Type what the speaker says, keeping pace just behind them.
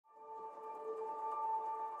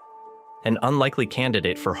An unlikely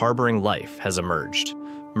candidate for harboring life has emerged: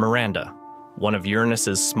 Miranda, one of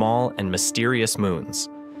Uranus's small and mysterious moons.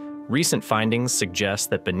 Recent findings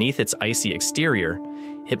suggest that beneath its icy exterior,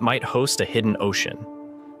 it might host a hidden ocean.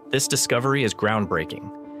 This discovery is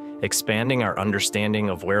groundbreaking, expanding our understanding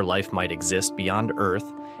of where life might exist beyond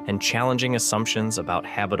Earth and challenging assumptions about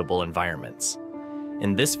habitable environments.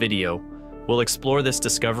 In this video, we'll explore this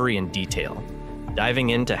discovery in detail,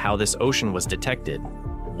 diving into how this ocean was detected,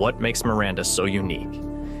 what makes Miranda so unique,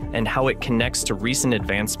 and how it connects to recent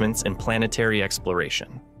advancements in planetary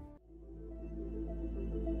exploration.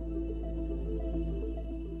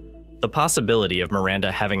 The possibility of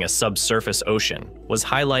Miranda having a subsurface ocean was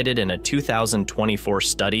highlighted in a 2024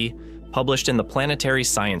 study published in the Planetary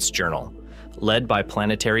Science Journal, led by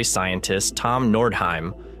planetary scientist Tom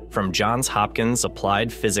Nordheim from Johns Hopkins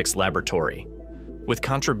Applied Physics Laboratory, with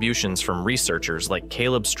contributions from researchers like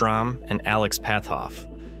Caleb Strom and Alex Pathoff.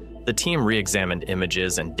 The team re-examined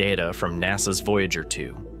images and data from NASA's Voyager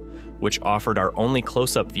 2, which offered our only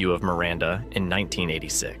close-up view of Miranda in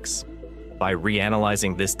 1986. By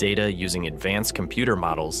reanalyzing this data using advanced computer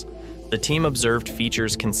models, the team observed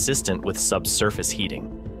features consistent with subsurface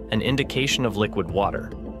heating, an indication of liquid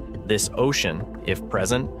water. This ocean, if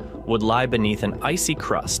present, would lie beneath an icy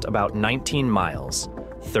crust about 19 miles,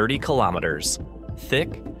 30 kilometers,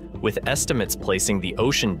 thick, with estimates placing the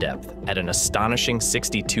ocean depth at an astonishing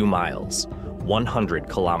 62 miles, 100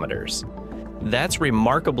 kilometers. That's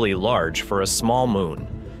remarkably large for a small moon,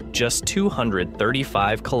 just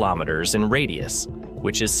 235 kilometers in radius,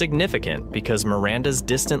 which is significant because Miranda's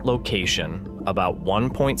distant location, about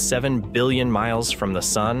 1.7 billion miles from the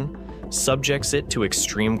Sun, subjects it to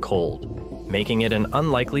extreme cold, making it an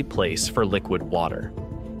unlikely place for liquid water.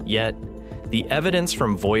 Yet, the evidence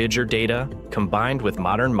from Voyager data, combined with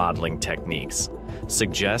modern modeling techniques,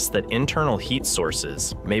 suggests that internal heat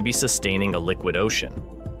sources may be sustaining a liquid ocean.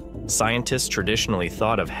 Scientists traditionally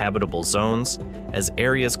thought of habitable zones as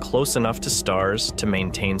areas close enough to stars to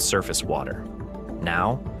maintain surface water.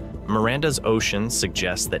 Now, Miranda's ocean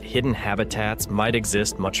suggests that hidden habitats might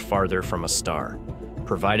exist much farther from a star,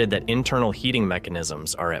 provided that internal heating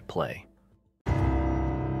mechanisms are at play.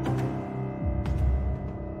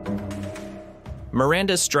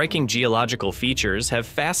 Miranda's striking geological features have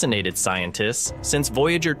fascinated scientists since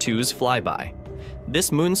Voyager 2's flyby.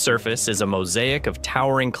 This moon surface is a mosaic of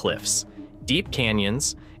towering cliffs, deep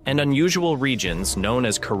canyons, and unusual regions known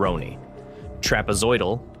as coronae,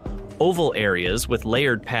 trapezoidal, oval areas with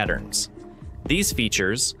layered patterns. These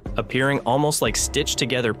features, appearing almost like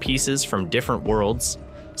stitched-together pieces from different worlds,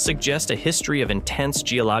 suggest a history of intense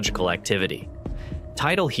geological activity.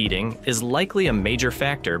 Tidal heating is likely a major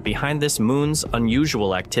factor behind this moon's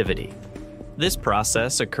unusual activity. This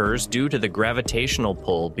process occurs due to the gravitational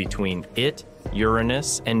pull between it,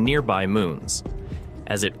 Uranus, and nearby moons.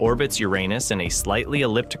 As it orbits Uranus in a slightly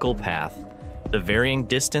elliptical path, the varying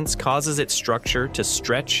distance causes its structure to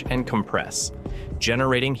stretch and compress,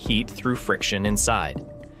 generating heat through friction inside.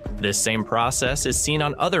 This same process is seen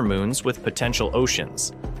on other moons with potential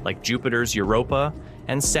oceans, like Jupiter's Europa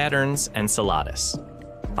and Saturn's Enceladus.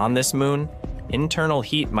 On this moon, internal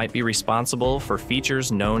heat might be responsible for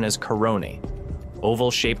features known as coronae,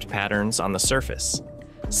 oval-shaped patterns on the surface.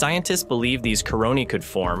 Scientists believe these coronae could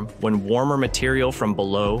form when warmer material from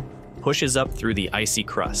below pushes up through the icy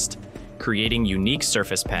crust, creating unique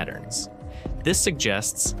surface patterns. This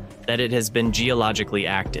suggests that it has been geologically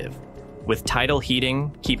active, with tidal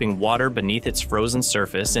heating keeping water beneath its frozen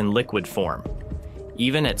surface in liquid form.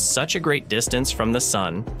 Even at such a great distance from the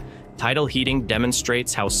Sun, tidal heating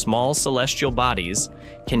demonstrates how small celestial bodies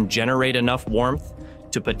can generate enough warmth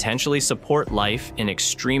to potentially support life in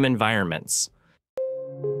extreme environments.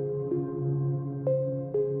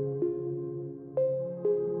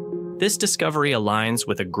 This discovery aligns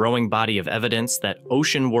with a growing body of evidence that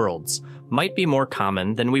ocean worlds might be more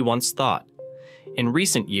common than we once thought. In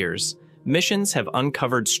recent years, missions have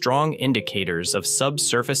uncovered strong indicators of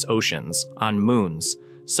subsurface oceans on moons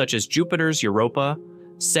such as Jupiter's Europa,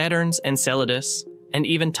 Saturn's Enceladus, and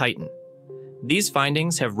even Titan. These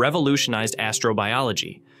findings have revolutionized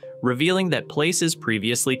astrobiology, revealing that places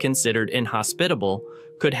previously considered inhospitable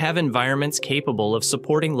could have environments capable of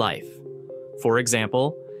supporting life. For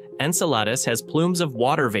example, Enceladus has plumes of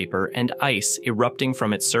water vapor and ice erupting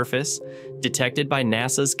from its surface, detected by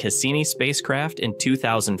NASA's Cassini spacecraft in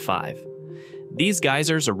 2005. These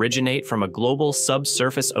geysers originate from a global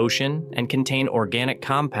subsurface ocean and contain organic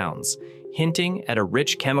compounds, hinting at a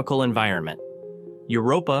rich chemical environment.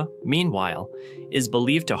 Europa, meanwhile, is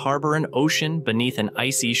believed to harbor an ocean beneath an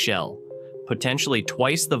icy shell, potentially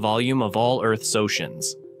twice the volume of all Earth's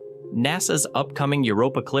oceans. NASA's upcoming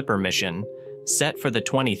Europa Clipper mission, set for the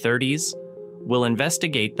 2030s, will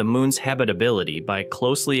investigate the moon's habitability by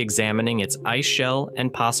closely examining its ice shell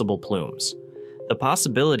and possible plumes. The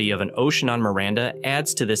possibility of an ocean on Miranda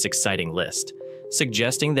adds to this exciting list,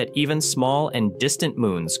 suggesting that even small and distant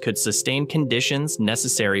moons could sustain conditions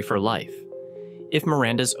necessary for life. If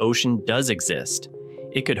Miranda's ocean does exist,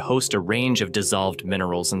 it could host a range of dissolved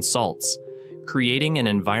minerals and salts, creating an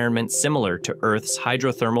environment similar to Earth's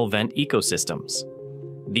hydrothermal vent ecosystems.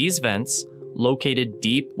 These vents, located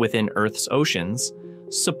deep within Earth's oceans,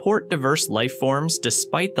 support diverse life forms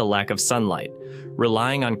despite the lack of sunlight,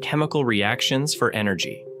 relying on chemical reactions for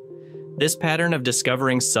energy. This pattern of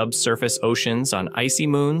discovering subsurface oceans on icy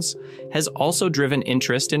moons has also driven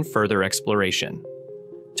interest in further exploration.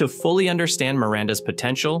 To fully understand Miranda's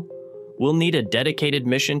potential, we'll need a dedicated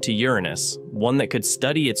mission to Uranus, one that could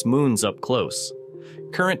study its moons up close.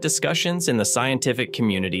 Current discussions in the scientific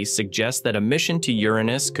community suggest that a mission to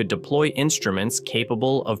Uranus could deploy instruments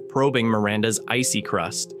capable of probing Miranda's icy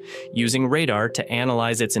crust, using radar to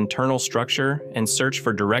analyze its internal structure and search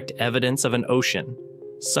for direct evidence of an ocean.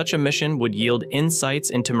 Such a mission would yield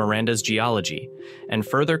insights into Miranda's geology and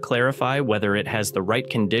further clarify whether it has the right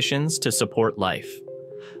conditions to support life.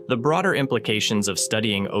 The broader implications of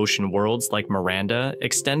studying ocean worlds like Miranda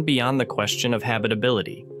extend beyond the question of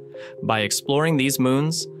habitability. By exploring these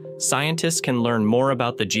moons, scientists can learn more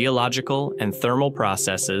about the geological and thermal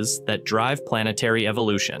processes that drive planetary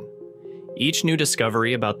evolution. Each new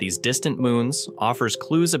discovery about these distant moons offers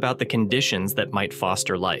clues about the conditions that might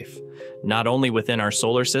foster life, not only within our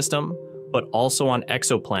solar system, but also on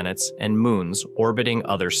exoplanets and moons orbiting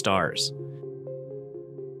other stars.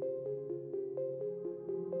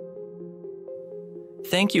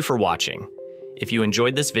 Thank you for watching. If you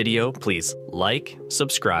enjoyed this video, please like,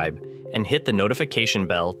 subscribe, and hit the notification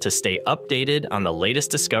bell to stay updated on the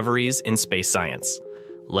latest discoveries in space science.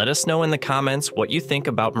 Let us know in the comments what you think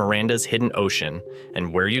about Miranda's hidden ocean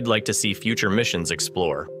and where you'd like to see future missions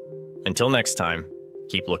explore. Until next time,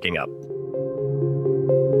 keep looking up.